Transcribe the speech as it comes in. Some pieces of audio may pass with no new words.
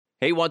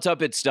Hey, what's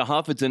up? It's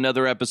DeHuff. It's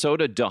another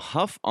episode of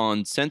DeHuff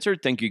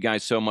Uncensored. Thank you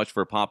guys so much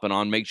for popping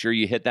on. Make sure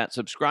you hit that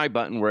subscribe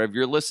button wherever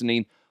you're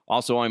listening.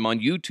 Also, I'm on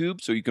YouTube,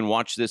 so you can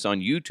watch this on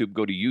YouTube.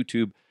 Go to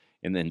YouTube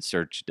and then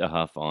search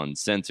DeHuff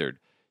Uncensored.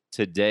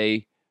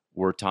 Today,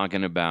 we're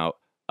talking about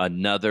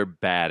another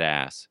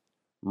badass,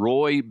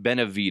 Roy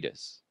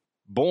Benavidez.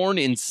 Born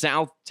in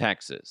South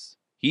Texas,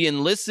 he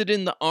enlisted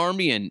in the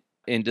Army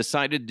and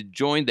decided to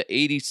join the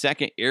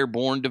 82nd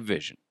Airborne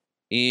Division.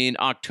 In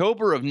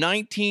October of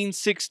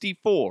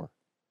 1964,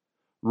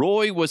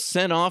 Roy was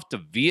sent off to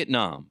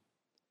Vietnam.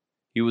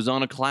 He was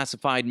on a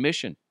classified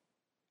mission.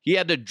 He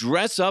had to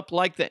dress up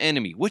like the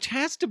enemy, which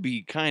has to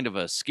be kind of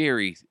a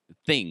scary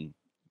thing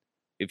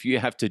if you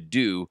have to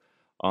do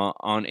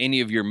on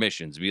any of your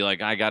missions. Be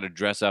like, I got to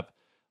dress up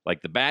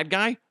like the bad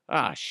guy?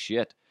 Ah,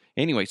 shit.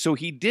 Anyway, so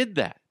he did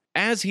that.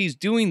 As he's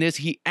doing this,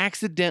 he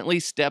accidentally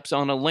steps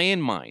on a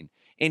landmine.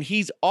 And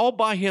he's all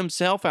by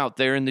himself out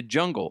there in the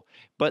jungle.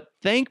 But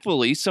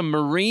thankfully, some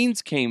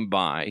Marines came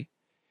by.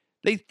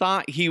 They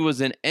thought he was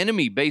an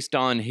enemy based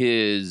on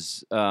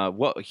his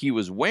what he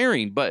was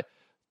wearing. But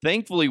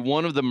thankfully,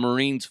 one of the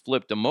Marines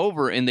flipped him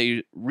over, and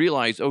they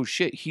realized, oh,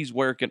 shit, he's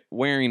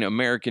wearing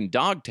American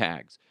dog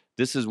tags.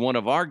 This is one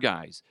of our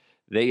guys.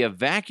 They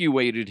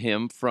evacuated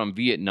him from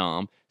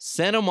Vietnam,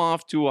 sent him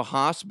off to a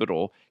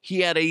hospital. He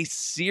had a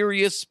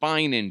serious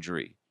spine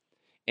injury.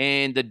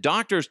 And the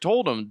doctors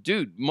told him,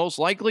 dude, most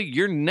likely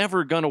you're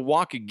never going to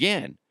walk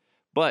again.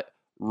 But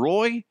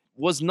Roy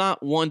was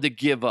not one to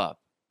give up.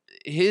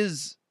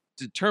 His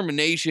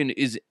determination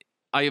is,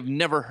 I have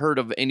never heard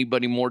of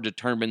anybody more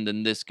determined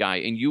than this guy.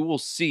 And you will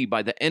see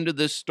by the end of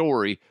this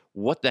story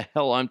what the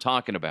hell I'm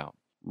talking about.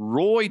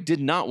 Roy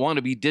did not want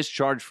to be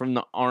discharged from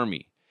the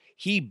Army.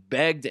 He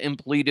begged and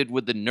pleaded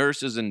with the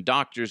nurses and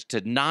doctors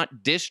to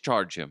not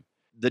discharge him.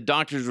 The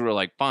doctors were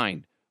like,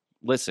 fine,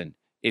 listen.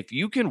 If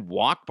you can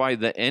walk by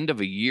the end of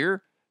a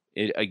year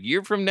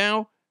from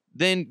now,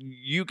 then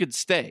you could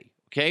stay,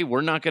 okay?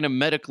 We're not going to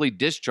medically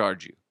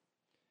discharge you.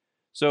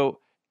 So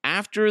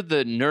after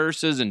the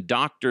nurses and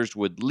doctors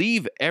would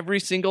leave every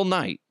single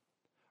night,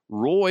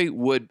 Roy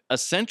would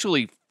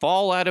essentially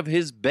fall out of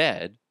his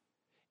bed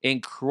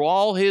and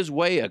crawl his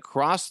way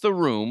across the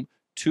room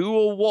to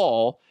a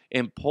wall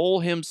and pull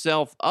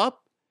himself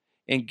up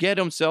and get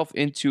himself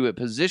into a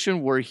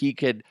position where he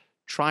could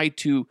try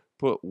to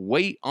put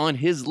weight on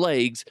his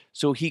legs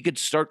so he could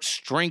start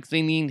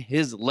strengthening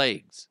his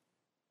legs.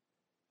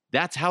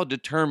 That's how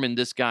determined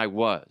this guy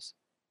was.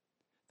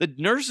 The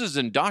nurses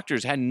and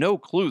doctors had no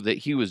clue that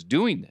he was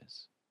doing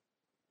this.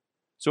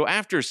 So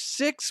after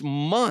 6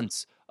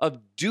 months of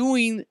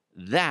doing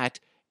that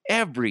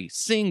every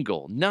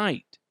single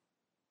night,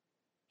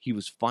 he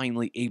was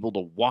finally able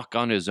to walk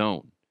on his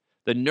own.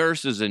 The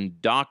nurses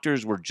and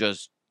doctors were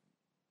just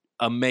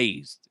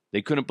amazed.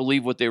 They couldn't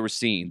believe what they were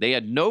seeing. They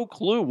had no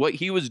clue what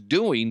he was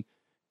doing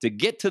to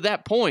get to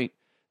that point.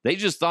 They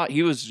just thought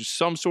he was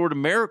some sort of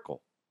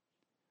miracle.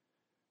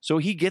 So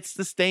he gets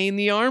to stay in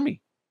the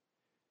Army.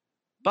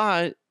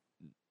 But,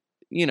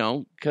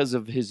 because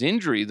of his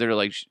injury, they're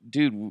like,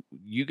 dude,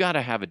 you got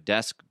to have a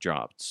desk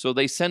job. So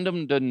they send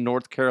him to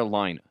North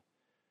Carolina.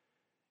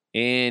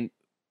 And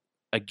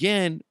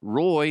again,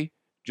 Roy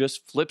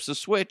just flips a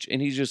switch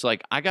and he's just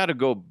like, I got to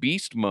go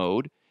beast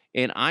mode.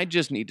 And I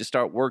just need to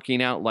start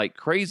working out like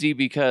crazy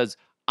because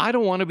I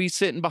don't want to be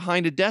sitting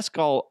behind a desk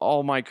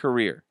all my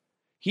career.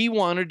 He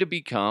wanted to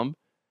become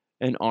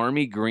an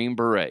Army Green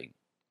Beret,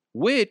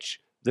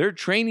 which their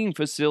training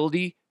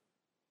facility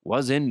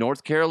was in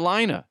North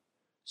Carolina.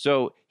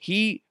 So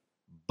he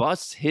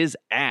busts his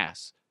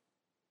ass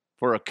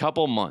for a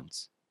couple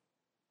months,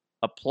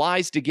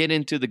 applies to get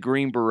into the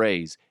Green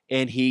Berets,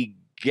 and he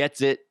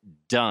gets it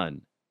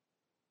done.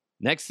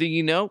 Next thing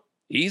you know,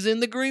 he's in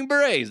the Green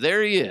Berets.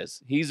 There he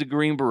is. He's a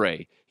Green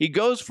Beret. He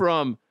goes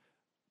from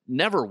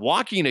never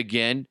walking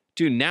again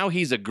to now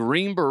he's a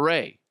Green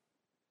Beret.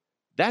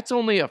 That's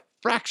only a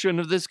fraction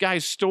of this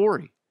guy's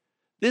story.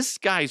 This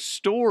guy's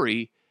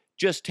story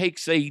just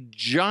takes a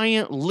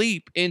giant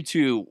leap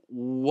into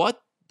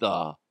what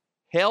the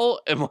hell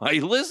am I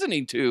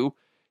listening to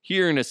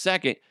here in a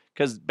second?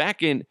 Because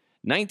back in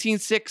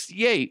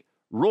 1968,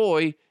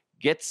 Roy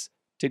gets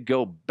to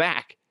go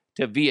back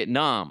to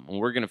Vietnam. And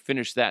we're going to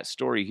finish that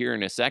story here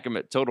in a second.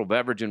 But Total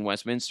Beverage in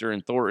Westminster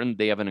and Thornton,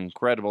 they have an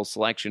incredible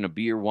selection of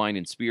beer, wine,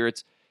 and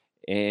spirits.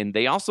 And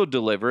they also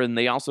deliver, and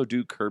they also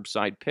do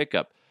curbside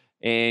pickup.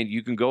 And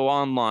you can go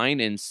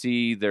online and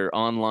see their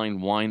online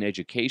wine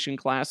education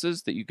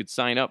classes that you could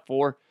sign up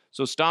for.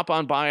 So stop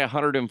on by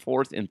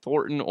 104th in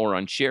Thornton or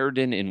on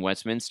Sheridan in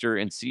Westminster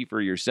and see for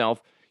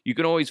yourself. You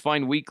can always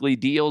find weekly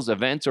deals,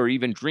 events, or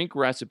even drink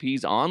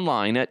recipes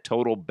online at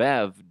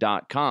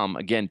TotalBev.com.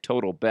 Again,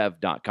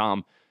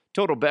 TotalBev.com.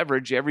 Total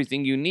Beverage,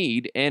 everything you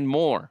need and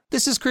more.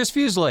 This is Chris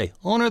Fuselier,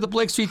 owner of the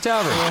Blake Street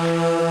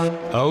Tavern.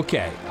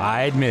 Okay,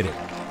 I admit it.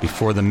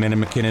 Before the men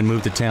in McKinnon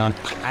moved to town,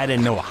 I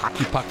didn't know a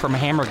hockey puck from a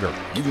hamburger.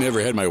 You've never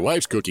had my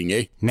wife's cooking,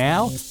 eh?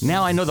 Now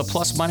I know the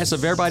plus minus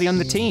of everybody on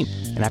the team,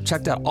 and I've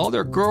checked out all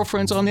their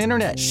girlfriends on the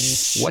internet.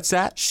 Shh. What's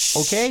that?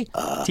 Okay?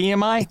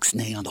 TMI?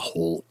 Ixnay on the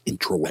whole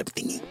intro web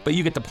thingy. But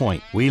you get the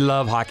point. We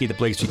love hockey at the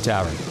Blake Street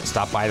Tavern.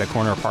 Stop by the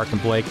corner of Park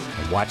and Blake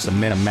and watch the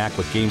men of Mac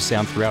with game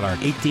sound throughout our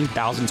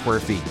 18,000 square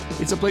feet.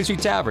 It's the Blake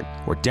Street Tavern,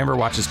 where Denver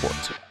watches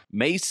sports.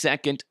 May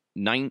 2nd,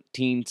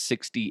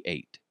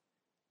 1968.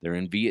 They're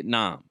in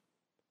Vietnam.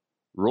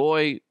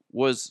 Roy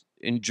was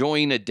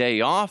enjoying a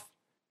day off.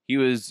 He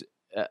was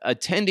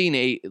attending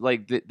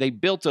they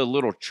built a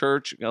little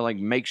church,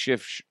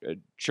 makeshift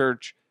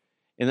church.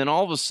 And then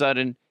all of a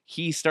sudden,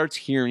 he starts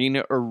hearing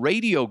a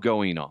radio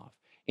going off,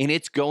 and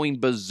it's going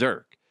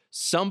berserk.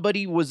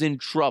 Somebody was in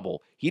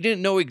trouble. He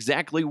didn't know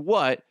exactly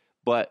what,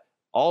 but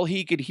all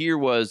he could hear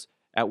was,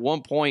 at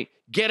one point,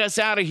 "Get us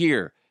out of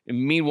here."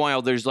 And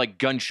meanwhile, there's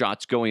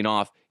gunshots going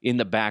off in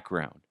the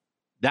background.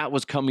 That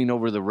was coming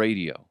over the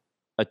radio.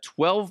 A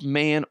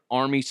 12-man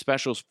Army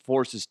Special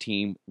Forces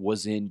team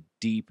was in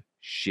deep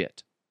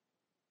shit.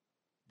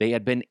 They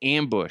had been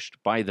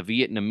ambushed by the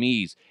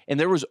Vietnamese, and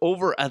there was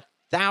over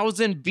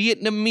 1,000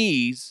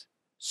 Vietnamese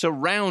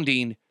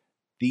surrounding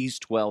these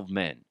 12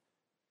 men.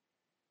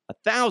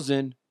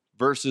 1,000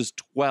 versus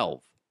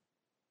 12.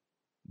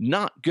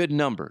 Not good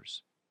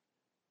numbers.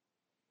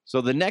 So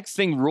the next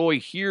thing Roy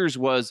hears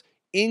was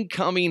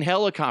incoming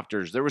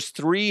helicopters. There was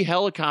 3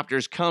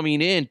 helicopters coming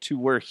in to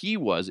where he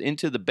was,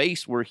 into the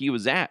base where he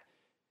was at.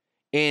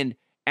 And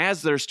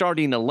as they're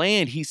starting to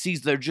land, he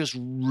sees they're just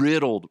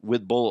riddled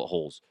with bullet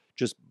holes.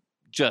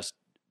 Just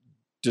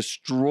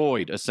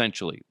destroyed,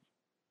 essentially.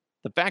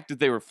 The fact that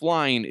they were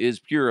flying is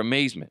pure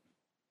amazement.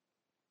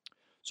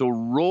 So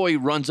Roy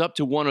runs up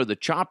to one of the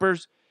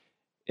choppers,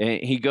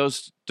 and he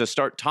goes to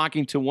start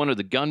talking to one of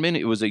the gunmen.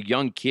 It was a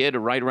young kid,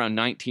 right around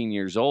 19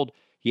 years old.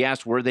 He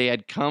asked where they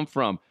had come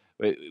from.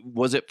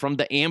 Was it from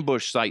the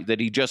ambush site that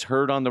he just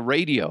heard on the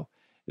radio?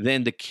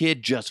 Then the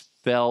kid just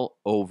fell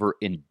over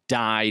and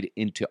died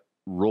into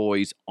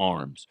Roy's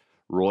arms.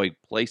 Roy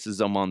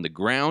places him on the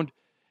ground,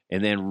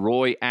 and then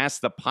Roy asks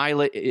the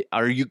pilot,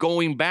 "Are you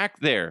going back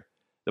there?"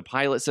 The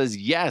pilot says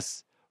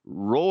yes.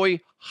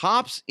 Roy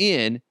hops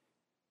in,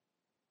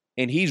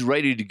 and he's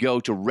ready to go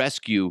to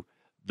rescue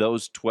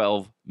those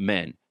 12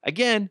 men.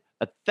 Again,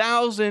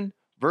 1,000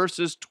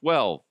 versus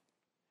 12.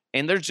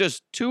 And there's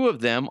just 2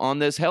 of them on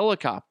this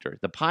helicopter,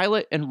 the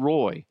pilot and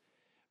Roy.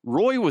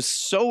 Roy was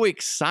so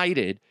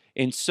excited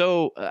and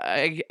so,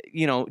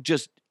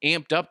 just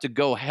amped up to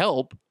go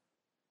help,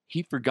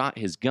 he forgot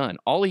his gun.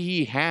 All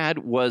he had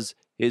was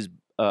his,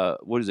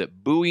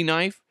 Bowie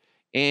knife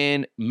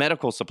and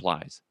medical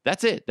supplies.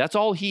 That's it. That's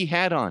all he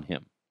had on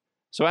him.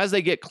 So as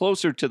they get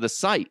closer to the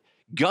site,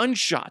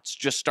 gunshots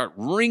just start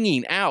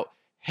ringing out,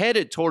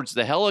 headed towards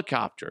the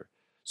helicopter.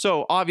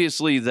 So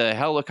obviously the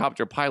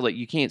helicopter pilot,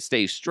 you can't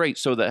stay straight.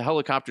 So the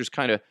helicopter's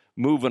kind of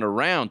moving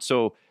around.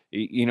 So,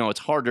 it's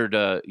harder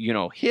to,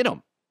 hit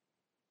them.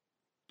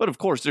 But of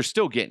course, they're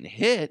still getting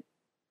hit.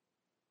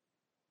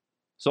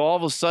 So all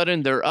of a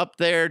sudden, they're up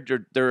there,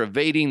 they're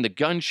evading the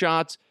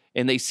gunshots,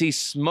 and they see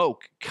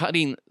smoke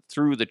cutting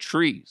through the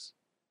trees.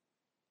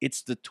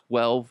 It's the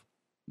 12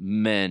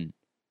 men.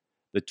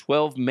 The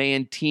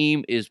 12-man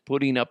team is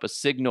putting up a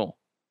signal.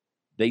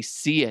 They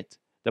see it.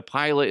 The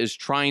pilot is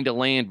trying to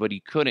land, but he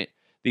couldn't.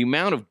 The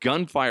amount of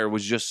gunfire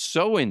was just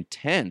so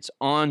intense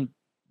on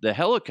the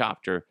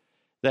helicopter.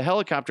 The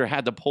helicopter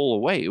had to pull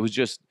away. It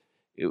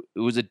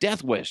was a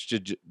death wish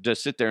to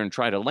sit there and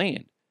try to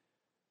land.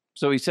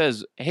 So he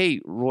says,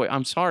 "Hey, Roy,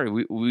 I'm sorry.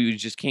 We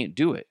just can't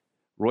do it."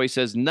 Roy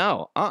says,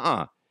 "No,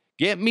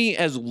 Get me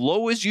as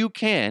low as you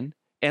can,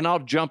 and I'll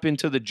jump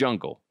into the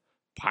jungle."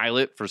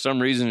 Pilot, for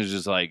some reason, is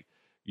just like,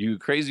 "You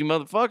crazy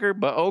motherfucker,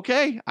 but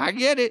okay, I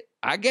get it.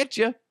 I get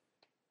you."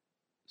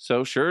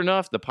 So sure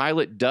enough, the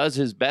pilot does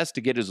his best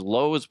to get as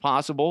low as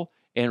possible,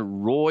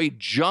 and Roy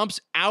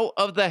jumps out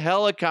of the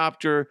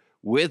helicopter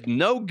with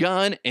no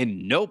gun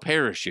and no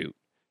parachute,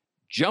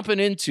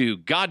 jumping into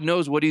God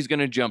knows what he's going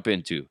to jump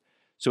into.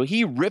 So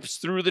he rips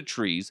through the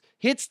trees,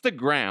 hits the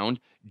ground,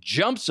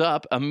 jumps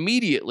up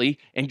immediately,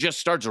 and just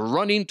starts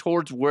running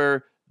towards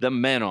where the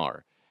men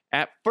are.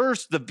 At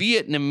first, the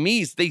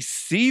Vietnamese, they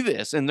see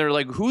this, and they're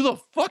like, "Who the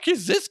fuck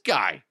is this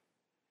guy?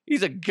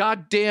 He's a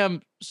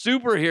goddamn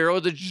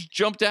superhero that just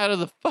jumped out of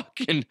the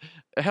fucking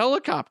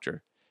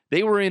helicopter."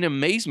 They were in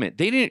amazement.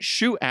 They didn't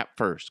shoot at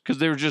first because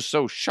they were just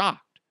so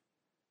shocked.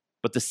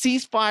 But the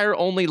ceasefire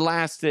only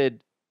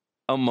lasted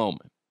a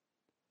moment.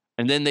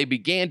 And then they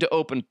began to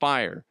open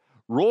fire.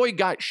 Roy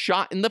got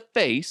shot in the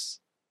face,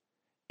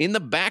 in the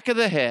back of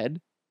the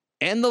head,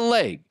 and the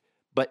leg.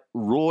 But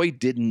Roy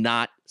did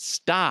not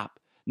stop.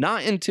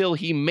 Not until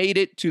he made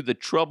it to the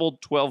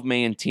troubled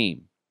 12-man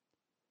team.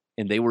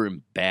 And they were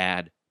in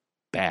bad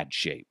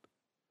shape.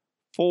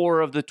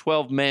 4 of the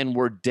 12 men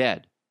were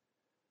dead.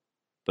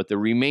 But the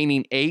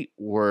remaining 8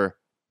 were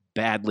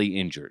badly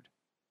injured.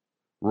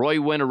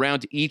 Roy went around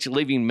to each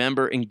living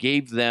member and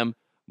gave them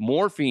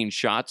morphine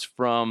shots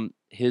from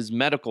his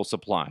medical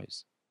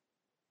supplies.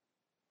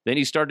 Then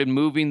he started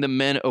moving the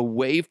men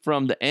away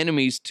from the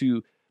enemies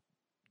to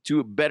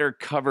a better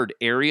covered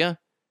area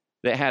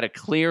that had a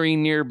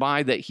clearing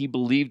nearby that he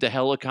believed the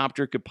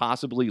helicopter could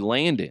possibly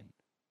land in.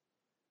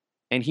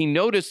 And he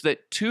noticed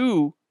that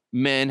 2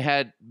 men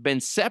had been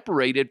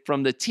separated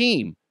from the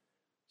team.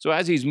 So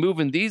as he's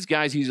moving these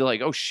guys, he's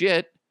like, oh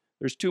shit,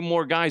 there's 2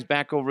 more guys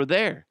back over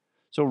there.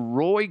 So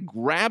Roy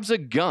grabs a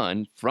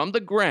gun from the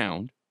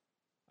ground.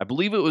 I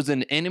believe it was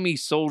an enemy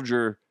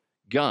soldier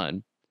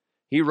gun.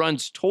 He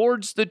runs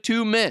towards the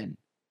 2 men,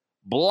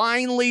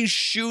 blindly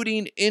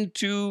shooting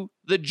into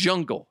the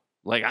jungle.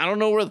 Like, I don't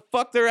know where the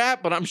fuck they're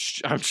at, but I'm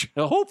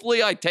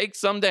hopefully I take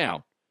some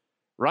down,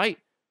 right?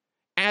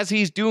 As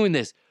he's doing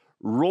this,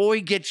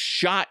 Roy gets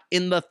shot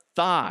in the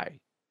thigh,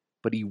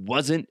 but he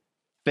wasn't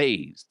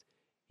phased.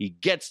 He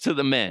gets to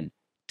the men,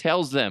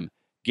 tells them,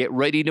 get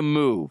ready to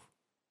move,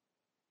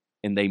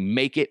 and they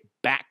make it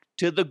back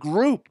to the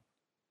group.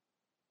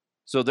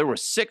 So there were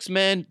 6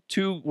 men,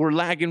 2 were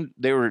lagging.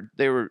 They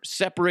were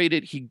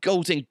separated. He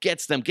goes and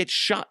gets them, gets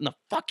shot in the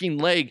fucking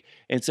leg,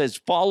 and says,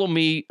 follow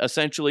me,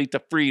 essentially,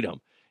 to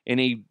freedom.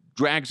 And he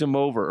drags them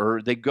over,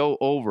 or they go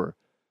over.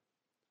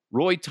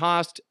 Roy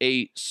tossed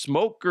a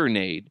smoke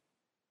grenade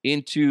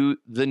into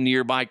the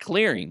nearby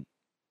clearing.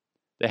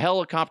 The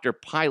helicopter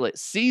pilot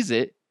sees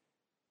it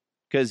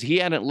because he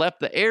hadn't left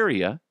the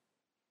area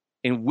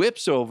and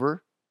whips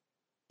over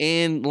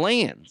and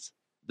lands.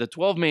 The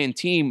 12-man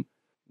team,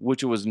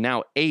 which was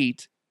now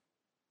 8,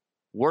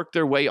 worked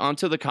their way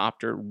onto the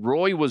copter.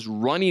 Roy was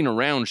running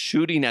around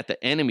shooting at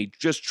the enemy,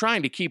 just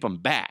trying to keep them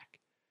back.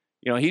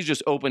 You know, he's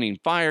just opening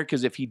fire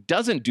because if he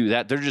doesn't do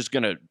that, they're just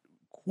going to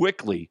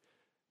quickly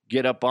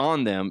get up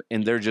on them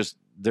and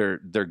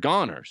they're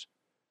goners.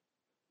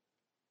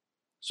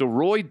 So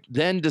Roy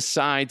then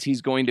decides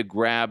he's going to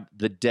grab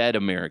the dead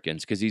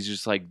Americans because he's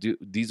just like, dude,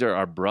 these are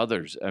our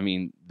brothers. I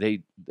mean,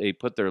 they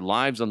put their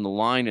lives on the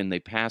line and they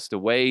passed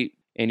away.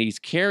 And he's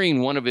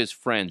carrying one of his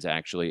friends,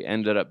 actually,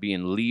 ended up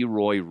being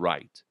Leroy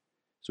Wright.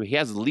 So he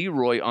has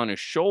Leroy on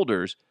his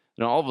shoulders.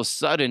 And all of a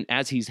sudden,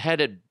 as he's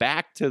headed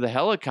back to the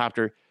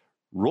helicopter,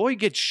 Roy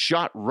gets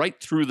shot right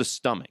through the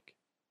stomach.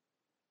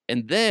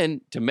 And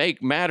then, to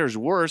make matters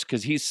worse,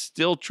 because he's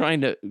still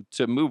trying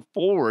to move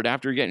forward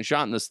after getting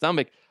shot in the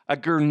stomach, a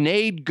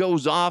grenade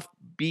goes off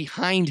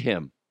behind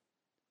him.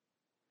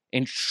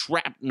 And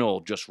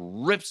shrapnel just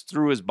rips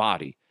through his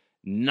body,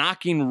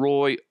 knocking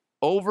Roy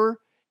over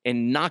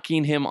and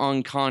knocking him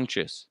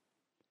unconscious.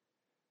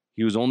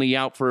 He was only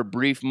out for a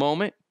brief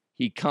moment.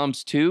 He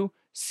comes to,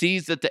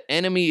 sees that the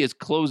enemy is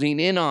closing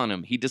in on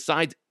him. He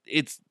decides,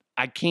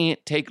 I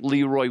can't take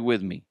Leroy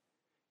with me.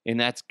 And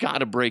that's got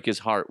to break his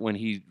heart when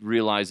he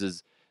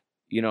realizes,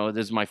 you know,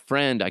 this is my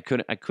friend. I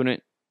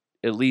couldn't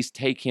at least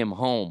take him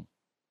home.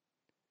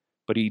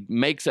 But he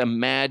makes a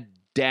mad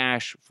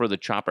dash for the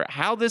chopper.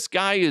 How this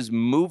guy is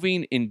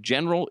moving in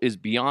general is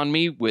beyond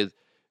me, with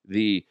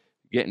the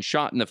getting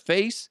shot in the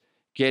face,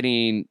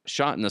 getting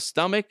shot in the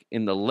stomach,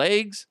 in the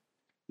legs.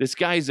 This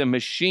guy's a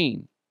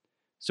machine.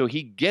 So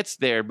he gets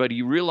there, but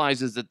he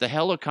realizes that the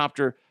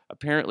helicopter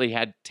apparently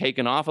had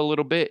taken off a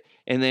little bit,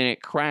 and then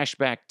it crashed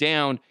back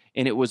down,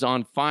 and it was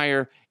on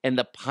fire, and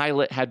the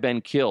pilot had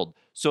been killed.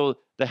 So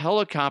the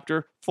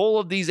helicopter, full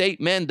of these 8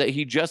 men that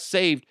he just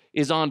saved,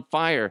 is on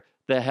fire.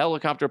 The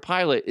helicopter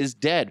pilot is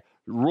dead.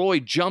 Roy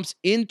jumps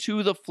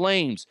into the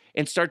flames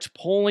and starts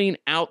pulling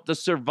out the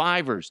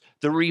survivors,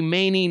 the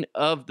remaining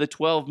of the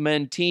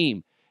 12-men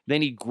team.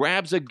 Then he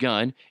grabs a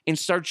gun and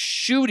starts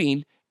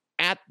shooting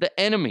at the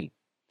enemy.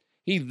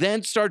 He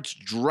then starts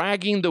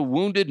dragging the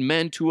wounded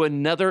men to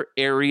another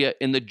area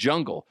in the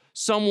jungle,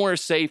 somewhere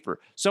safer,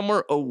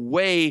 somewhere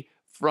away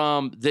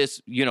from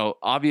this. You know,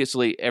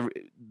 obviously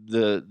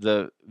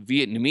the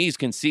Vietnamese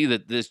can see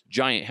that this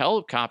giant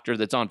helicopter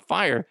that's on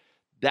fire,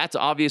 that's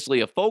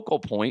obviously a focal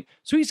point.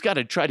 So he's got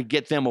to try to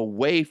get them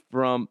away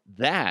from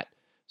that.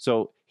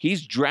 So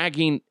he's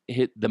dragging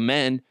the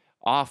men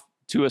off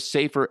to a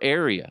safer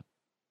area.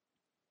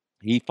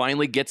 He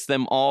finally gets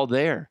them all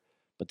there,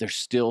 but they're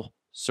still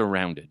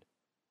surrounded.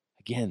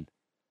 Again,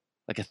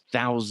 like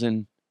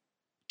 1,000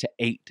 to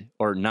 8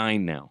 or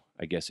 9 now,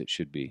 I guess it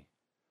should be.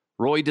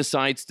 Roy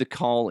decides to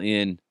call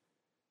in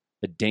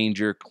a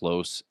danger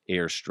close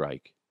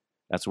airstrike.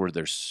 That's where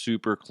they're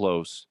super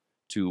close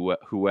to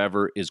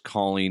whoever is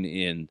calling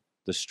in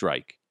the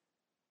strike.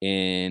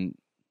 And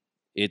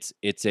it's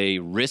a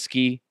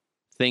risky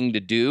thing to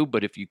do,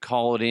 but if you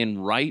call it in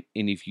right,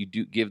 and if you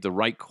do give the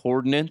right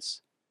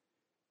coordinates,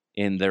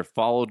 and they're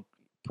followed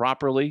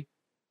properly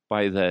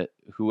by the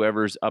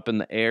whoever's up in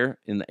the air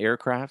in the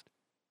aircraft,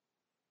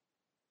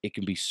 it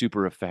can be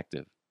super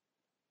effective.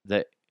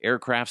 The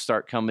aircraft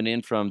start coming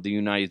in from the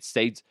United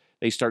States.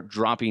 They start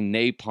dropping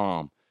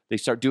napalm. They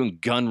start doing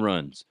gun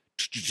runs,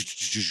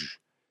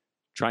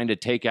 trying to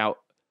take out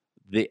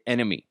the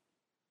enemy.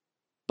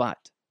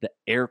 But the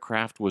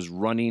aircraft was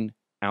running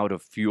out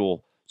of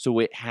fuel, so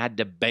it had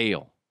to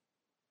bail.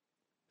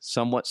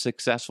 Somewhat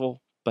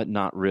successful, but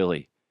not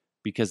really,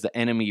 because the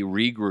enemy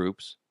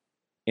regroups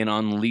and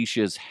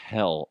unleashes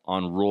hell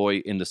on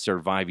Roy and the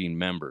surviving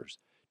members.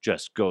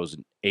 just goes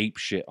ape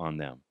shit on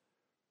them.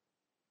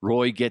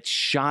 Roy gets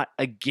shot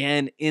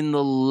again in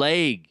the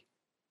leg.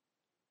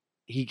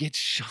 He gets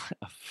shot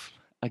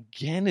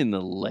again in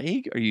the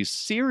leg? Are you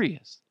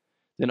serious?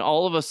 Then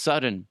all of a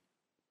sudden,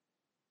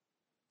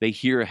 they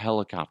hear a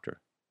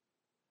helicopter.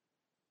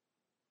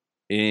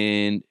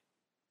 And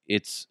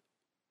it's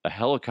a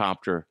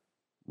helicopter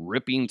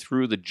ripping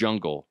through the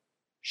jungle,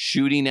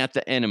 shooting at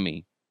the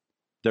enemy.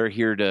 They're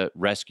here to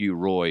rescue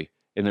Roy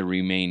and the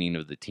remaining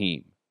of the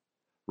team.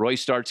 Roy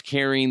starts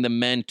carrying the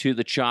men to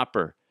the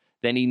chopper.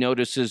 Then he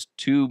notices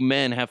 2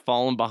 men have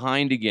fallen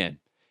behind again,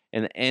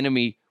 and the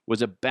enemy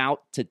was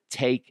about to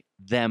take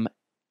them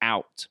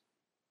out.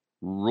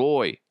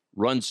 Roy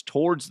runs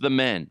towards the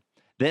men.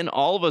 Then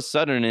all of a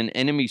sudden, an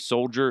enemy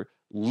soldier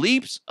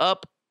leaps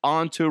up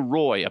onto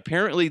Roy.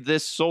 Apparently,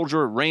 this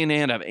soldier ran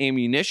out of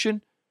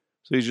ammunition.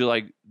 So he's just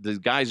like, the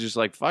guy's just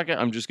like, fuck it,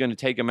 I'm just going to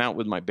take him out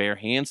with my bare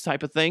hands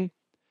type of thing.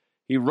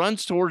 He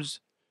runs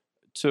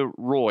to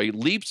Roy,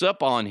 leaps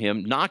up on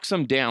him, knocks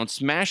him down,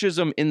 smashes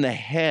him in the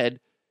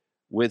head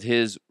with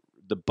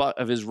the butt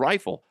of his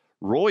rifle.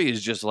 Roy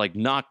is just like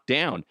knocked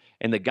down,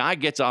 and the guy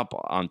gets up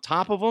on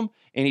top of him,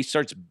 and he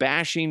starts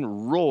bashing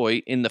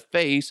Roy in the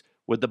face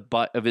with the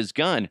butt of his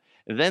gun.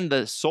 And then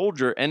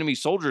the enemy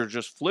soldier,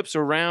 just flips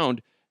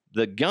around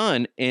the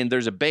gun, and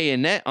there's a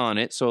bayonet on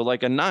it, so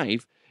like a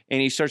knife,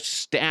 and he starts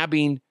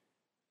stabbing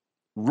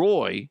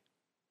Roy.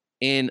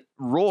 And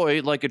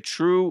Roy, like a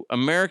true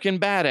American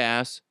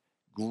badass,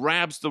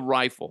 grabs the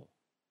rifle.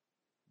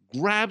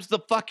 Grabs the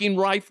fucking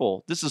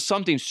rifle. This is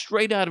something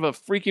straight out of a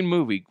freaking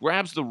movie.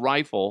 Grabs the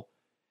rifle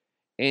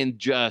and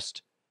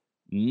just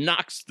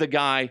knocks the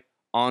guy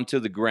onto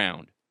the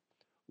ground.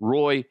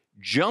 Roy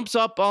jumps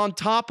up on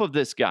top of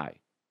this guy,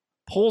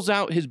 pulls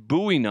out his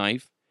Bowie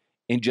knife,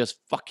 and just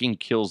fucking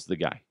kills the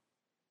guy.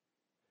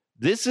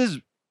 This is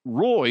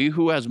Roy,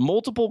 who has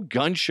multiple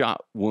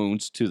gunshot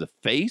wounds to the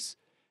face,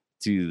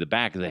 to the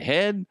back of the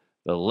head,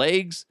 the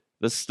legs,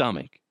 the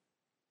stomach.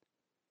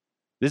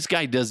 This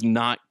guy does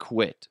not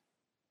quit.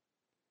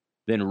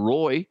 Then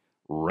Roy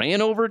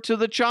ran over to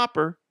the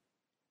chopper,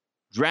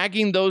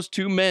 dragging those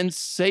 2 men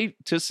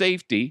to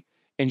safety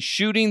and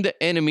shooting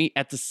the enemy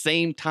at the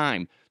same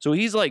time. So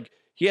he's like,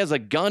 he has a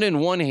gun in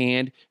one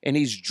hand and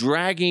he's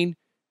dragging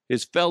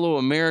his fellow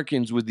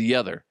Americans with the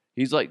other.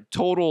 He's like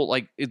total,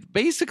 like, it's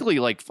basically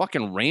like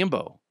fucking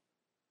Rambo.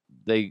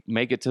 They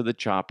make it to the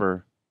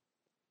chopper,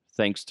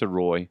 thanks to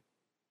Roy.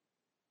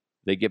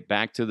 They get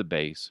back to the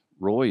base.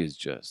 Roy is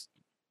just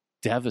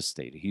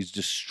devastated. He's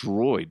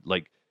destroyed.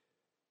 Like,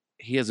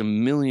 he has a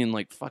million,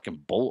 like,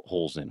 fucking bullet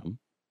holes in him.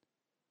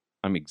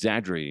 I'm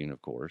exaggerating,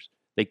 of course.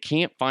 They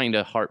can't find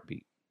a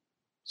heartbeat.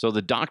 So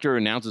the doctor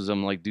announces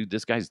him, like, dude,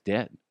 this guy's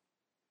dead.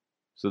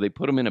 So they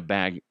put him in a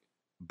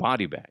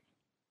body bag.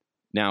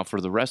 Now,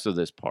 for the rest of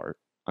this part,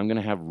 I'm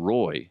going to have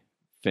Roy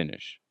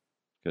finish,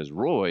 because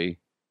Roy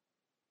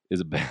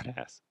is a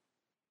badass.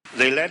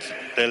 They let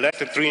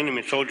the 3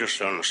 enemy soldiers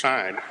on the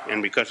side,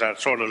 and because I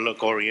sort of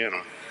look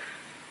Oriental,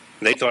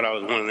 they thought I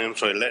was one of them,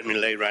 so they let me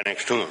lay right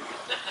next to them.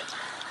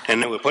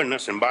 And they were putting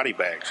us in body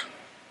bags.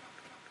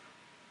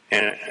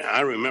 And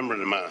I remember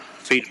that my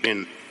feet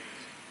being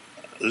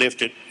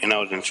lifted, and I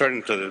was inserted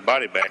into the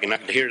body bag, and I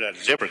could hear that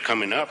zipper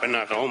coming up, and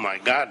I thought, oh my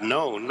God,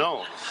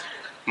 no.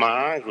 My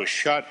eyes were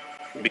shut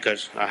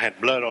because I had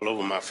blood all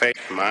over my face,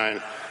 my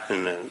eyes,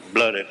 and the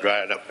blood had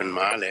dried up in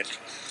my eyelids.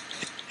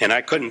 And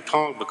I couldn't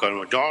talk because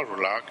my jaws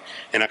were locked,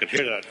 and I could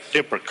hear that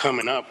zipper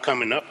coming up.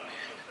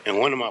 And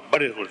one of my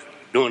buddies was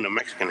doing the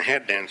Mexican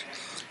head dance,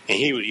 and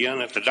he was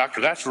yelling at the doctor,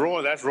 that's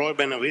Roy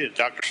Benavidez. The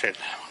doctor said,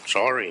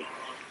 sorry,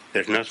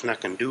 there's nothing I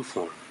can do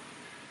for him.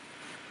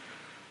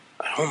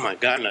 Oh my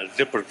God, that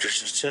zipper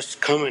just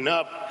coming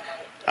up.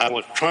 I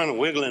was trying to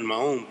wiggle in my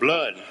own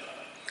blood.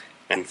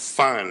 And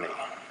finally,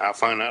 I'll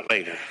find out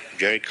later,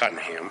 Jerry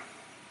Cottenham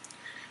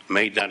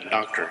made that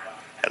doctor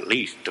at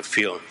least to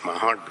feel my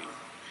heartbeat.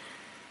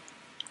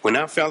 When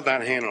I felt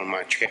that hand on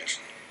my chest,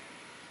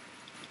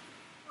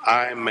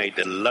 I made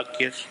the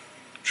luckiest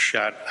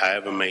shot I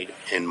ever made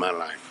in my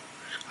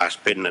life. I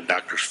spit in the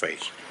doctor's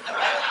face.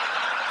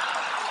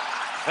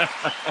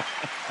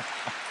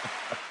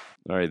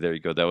 All right, there you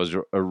go. That was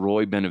a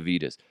Roy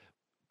Benavidez.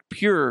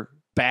 Pure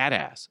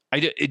badass.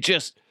 It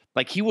just,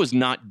 like, he was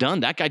not done.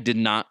 That guy did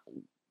not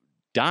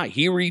die.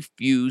 He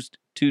refused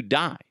to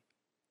die.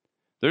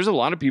 There's a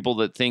lot of people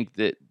that think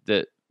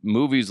that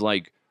movies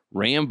like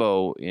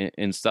Rambo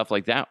and stuff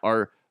like that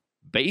are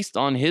based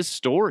on his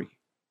story.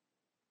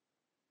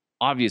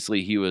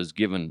 Obviously, he was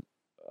given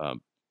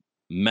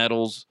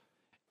medals.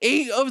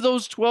 8 of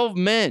those 12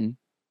 men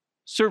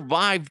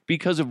survived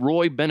because of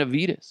Roy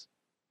Benavidez.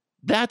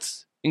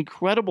 That's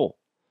incredible.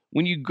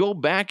 When you go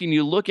back and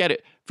you look at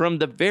it from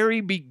the very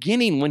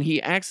beginning, when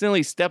he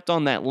accidentally stepped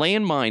on that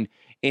landmine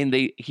and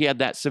he had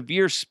that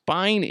severe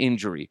spine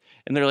injury,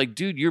 and they're like,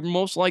 dude, you're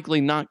most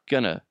likely not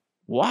gonna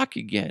walk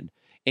again.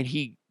 And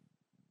he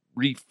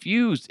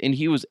refused, and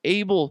he was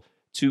able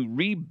to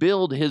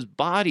rebuild his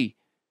body.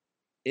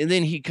 And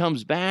then he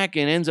comes back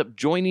and ends up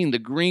joining the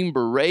Green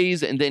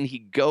Berets, and then he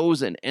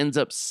goes and ends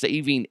up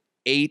saving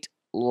 8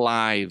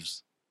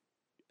 lives.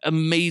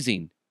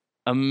 Amazing.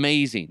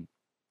 Amazing.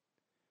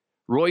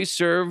 Roy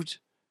served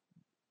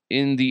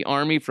in the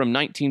Army from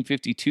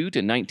 1952 to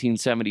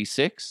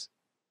 1976.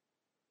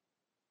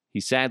 He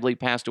sadly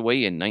passed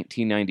away in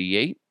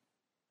 1998.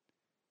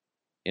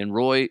 And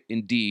Roy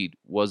indeed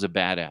was a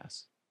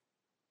badass.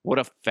 What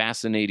a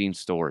fascinating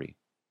story.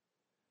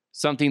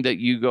 Something that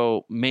you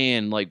go,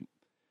 man, like,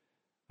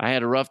 I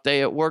had a rough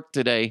day at work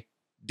today.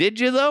 Did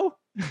you, though?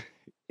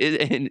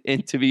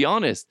 And to be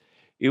honest,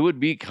 it would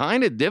be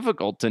kind of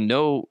difficult to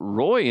know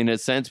Roy in a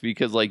sense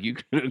because, like, you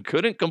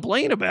couldn't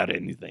complain about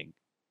anything.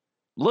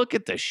 Look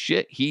at the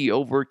shit he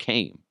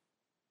overcame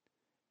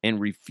and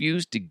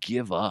refused to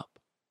give up.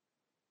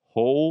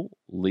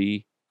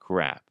 Holy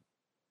crap.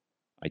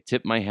 I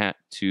tip my hat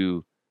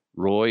to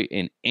Roy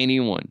and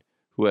anyone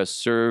who has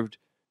served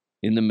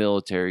in the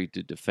military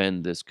to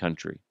defend this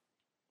country.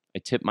 I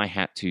tip my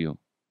hat to you.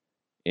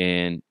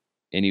 And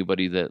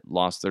anybody that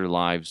lost their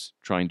lives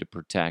trying to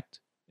protect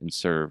and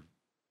serve,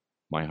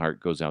 my heart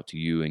goes out to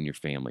you and your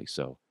family.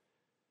 So,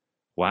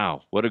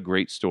 wow, what a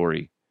great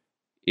story.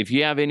 If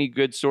you have any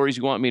good stories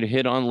you want me to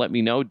hit on, let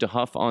me know.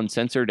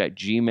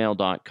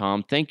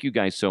 DeHuffUncensored@gmail.com. Thank you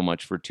guys so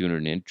much for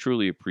tuning in.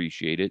 Truly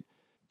appreciate it.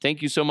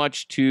 Thank you so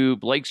much to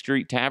Blake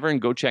Street Tavern.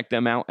 Go check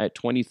them out at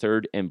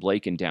 23rd and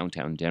Blake in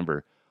downtown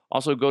Denver.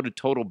 Also, go to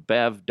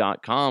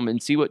TotalBev.com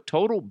and see what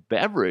Total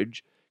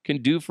Beverage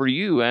can do for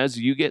you as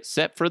you get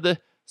set for the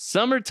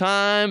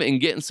summertime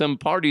and getting some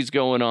parties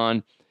going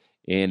on.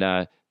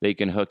 And they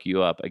can hook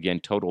you up. Again,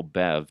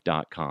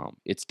 TotalBev.com.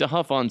 It's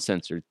DeHuff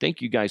Uncensored. Thank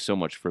you guys so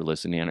much for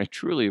listening. I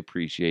truly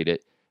appreciate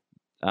it.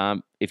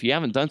 If you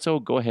haven't done so,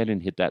 go ahead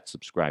and hit that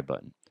subscribe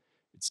button.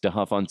 It's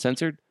DeHuff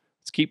Uncensored.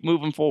 Let's keep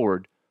moving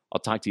forward. I'll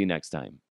talk to you next time.